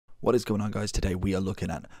What is going on, guys? Today we are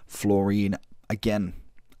looking at Florine. Again,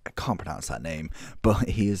 I can't pronounce that name, but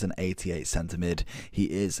he is an 88 centre mid. He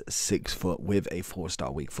is 6 foot with a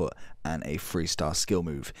 4-star weak foot and a 3-star skill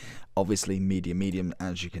move. Obviously medium,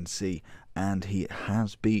 as you can see, and he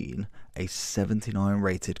has been a 79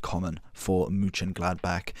 rated common for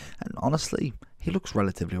Mönchengladbach, and honestly, he looks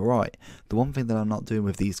relatively alright. The one thing that I'm not doing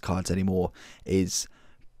with these cards anymore is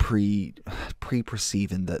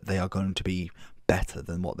pre-perceiving that they are going to be better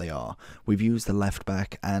than what they are. We've used the left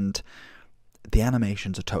back and the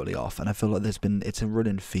animations are totally off, and I feel like it's a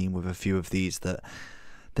running theme with a few of these that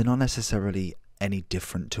they're not necessarily any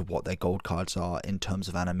different to what their gold cards are in terms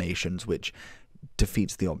of animations, which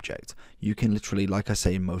defeats the object. You can literally, like I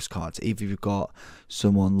say in most cards, if you've got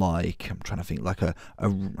someone like, I'm trying to think, like a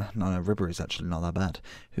Ribber is actually not that bad.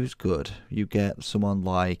 Who's good? You get someone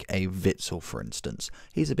like a Witzel, for instance.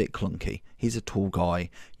 He's a bit clunky. He's a tall guy.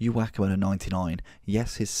 You whack him at a 99.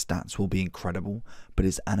 Yes, his stats will be incredible, but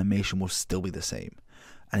his animation will still be the same.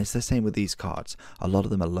 And it's the same with these cards. A lot of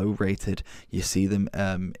them are low rated. You see them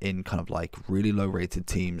in kind of like really low rated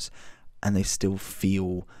teams, and they still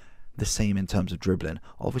feel the same in terms of dribbling.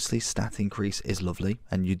 Obviously stat increase is lovely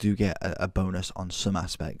and you do get a bonus on some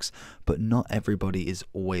aspects, but not everybody is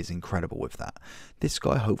always incredible with that. This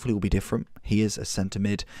guy hopefully will be different. He is a centre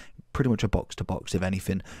mid, pretty much a box to box if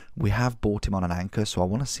anything. We have bought him on an anchor, so I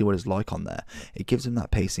want to see what it's like on there. It gives him that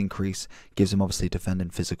pace increase, gives him obviously defending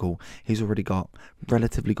physical. He's already got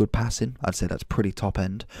relatively good passing. I'd say that's pretty top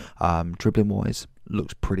end. Dribbling wise,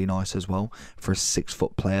 looks pretty nice as well for a 6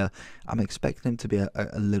 foot player. I'm expecting him to be a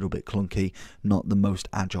little bit clunky, not the most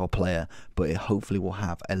agile player, but it hopefully will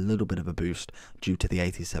have a little bit of a boost due to the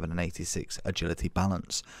 87 and 86 agility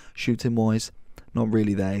balance. Shooting wise, not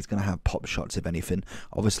really there. He's going to have pop shots if anything.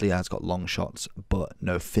 Obviously he has got long shots but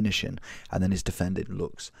no finishing, and then his defending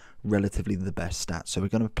looks relatively the best stats, so we're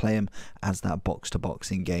going to play him as that box to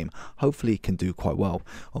box in game. Hopefully he can do quite well.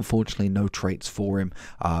 Unfortunately no traits for him,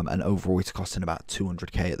 and overall he's costing about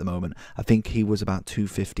 200k at the moment. I think he was about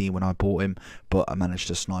 250 when I bought him, but I managed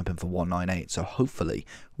to snipe him for 198, so hopefully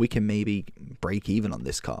we can maybe break even on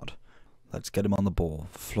this card. Let's get him on the ball.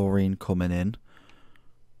 Florine coming in.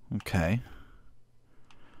 Okay,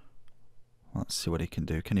 let's see what he can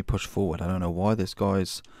do. Can he push forward? I don't know why this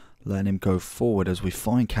guy's letting him go forward as we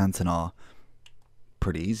find Cantona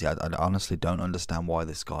pretty easy. I honestly don't understand why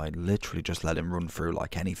this guy literally just let him run through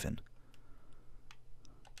like anything.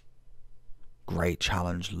 Great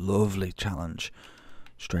challenge. Lovely challenge.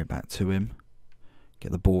 Straight back to him.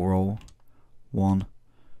 Get the ball roll. 1,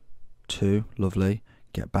 2. Lovely.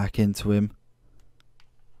 Get back into him.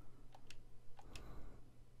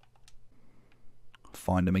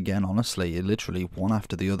 Find him again. Honestly, literally one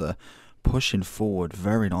after the other, pushing forward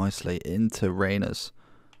very nicely into Reyners,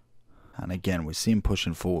 and again we see him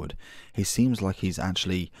pushing forward. He seems like he's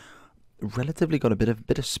actually relatively got a bit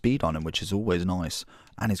of speed on him, which is always nice,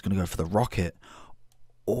 and he's going to go for the rocket.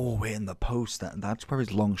 Oh, in the post. That's where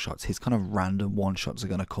his long shots, his kind of random one shots are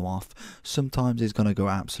going to come off. Sometimes he's going to go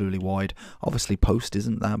absolutely wide. Obviously post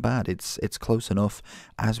isn't that bad, it's close enough,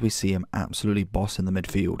 as we see him absolutely bossing the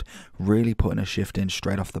midfield, really putting a shift in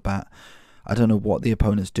straight off the bat. I don't know what the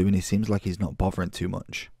opponent's doing. He seems like he's not bothering too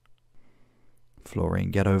much. Florine,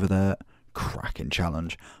 get over there. Cracking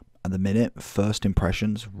challenge. At the minute, first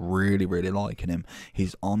impressions, really liking him.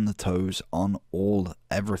 He's on the toes on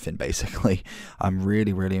everything basically. I'm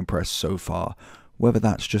really impressed so far. Whether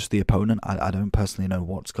that's just the opponent, I don't personally know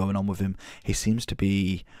what's going on with him. He seems to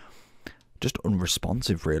be just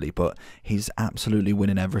unresponsive really, but he's absolutely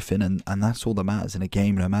winning everything, and that's all that matters in a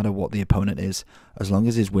game, no matter what the opponent is. As long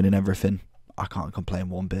as he's winning everything, I can't complain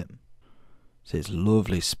one bit. So it's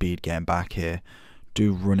lovely speed getting back here.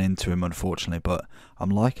 Do run into him unfortunately, but I'm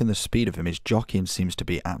liking the speed of him. His jockeying seems to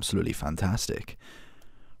be absolutely fantastic.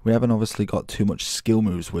 We haven't obviously got too much skill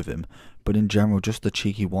moves with him, but in general just the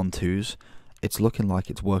cheeky 1-2s, it's looking like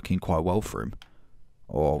it's working quite well for him.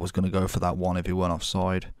 Oh, I was going to go for that one if he weren't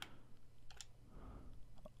offside.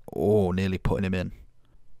 Oh, nearly putting him in.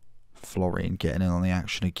 Florine getting in on the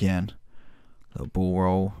action again. Little ball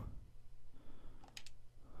roll.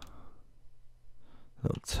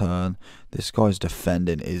 Little turn. This guy's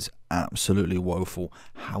defending is absolutely woeful.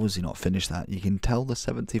 How has he not finished that? You can tell the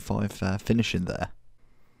 75 finishing there.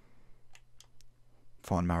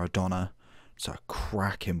 Find Maradona. It's a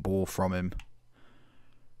cracking ball from him.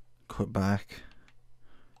 Cut back.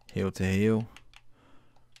 Heel to heel.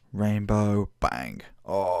 Rainbow. Bang.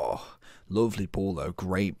 Oh, lovely ball though.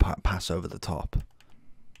 Great pass over the top.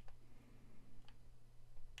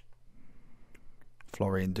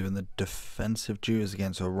 Florine doing the defensive duties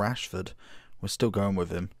against Rashford. We're still going with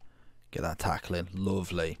him. Get that tackle in.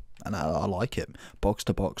 Lovely. And I like it. Box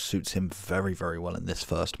to box suits him very, very well in this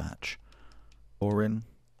first match. Orin.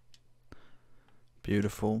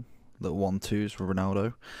 Beautiful. Little 1-2s for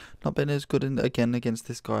Ronaldo. Not been as good again against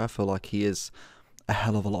this guy. I feel like he is a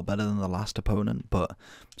hell of a lot better than the last opponent, but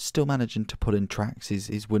still managing to put in tracks.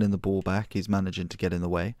 He's winning the ball back. He's managing to get in the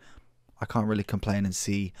way. I can't really complain and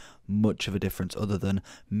see much of a difference other than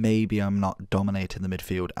maybe I'm not dominating the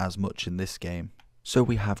midfield as much in this game. So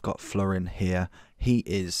we have got Florin here. He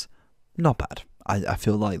is not bad. I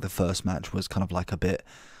feel like the first match was kind of like a bit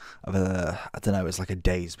of a, I don't know, it's like a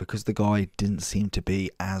daze because the guy didn't seem to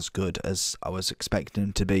be as good as I was expecting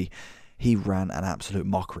him to be. He ran an absolute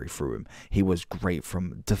mockery through him. He was great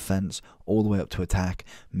from defence all the way up to attack,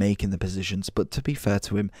 making the positions. But to be fair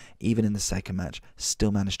to him, even in the second match,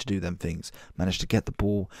 still managed to do them things. Managed to get the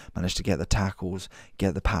ball, managed to get the tackles,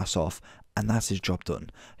 get the pass off, and that's his job done.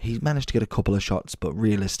 He managed to get a couple of shots, but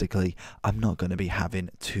realistically, I'm not going to be having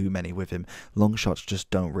too many with him. Long shots just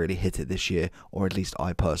don't really hit it this year, or at least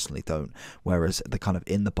I personally don't. Whereas the kind of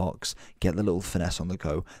in the box, get the little finesse on the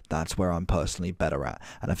go, that's where I'm personally better at.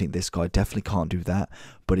 And I think this guy definitely can't do that,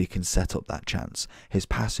 but he can set up that chance. His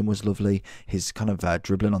passing was lovely. His kind of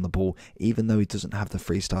dribbling on the ball, even though he doesn't have the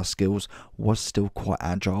freestyle skills, was still quite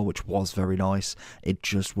agile, which was very nice. It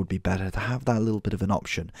just would be better to have that little bit of an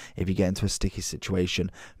option if you get into a sticky situation.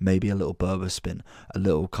 Maybe a little Berber spin, a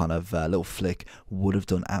little kind of little flick would have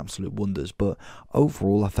done absolute wonders. But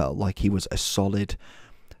overall, I felt like he was a solid,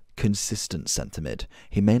 consistent centre mid.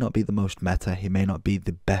 He may not be the most meta, he may not be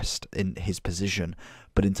the best in his position,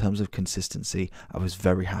 but in terms of consistency, I was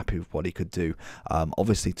very happy with what he could do.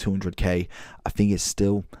 Obviously 200k, I think it's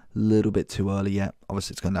still a little bit too early yet.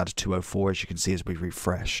 Obviously it's going down to 204 as you can see as we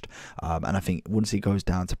refreshed, and I think once he goes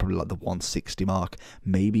down to probably like the 160 mark,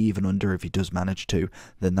 maybe even under if he does manage to,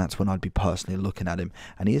 then that's when I'd be personally looking at him.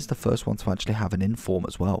 And he is the first one to actually have an inform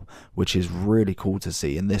as well, which is really cool to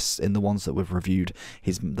see. In the ones that we've reviewed,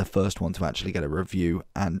 he's the first one to actually get a review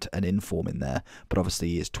and an inform in there. But obviously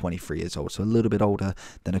he is 23 years old, so a little bit older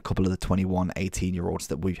than a couple of the 21, 18-year-olds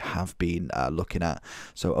that we have been looking at.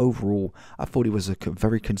 So overall, I thought he was a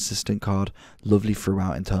very consistent card, lovely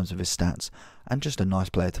throughout in terms of his stats, and just a nice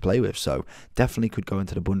player to play with. So definitely could go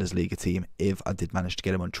into the Bundesliga team if I did manage to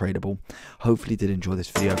get him untradeable. Hopefully you did enjoy this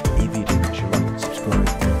video. If you did, make sure you like and subscribe.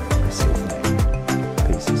 See you later.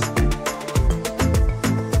 Peace.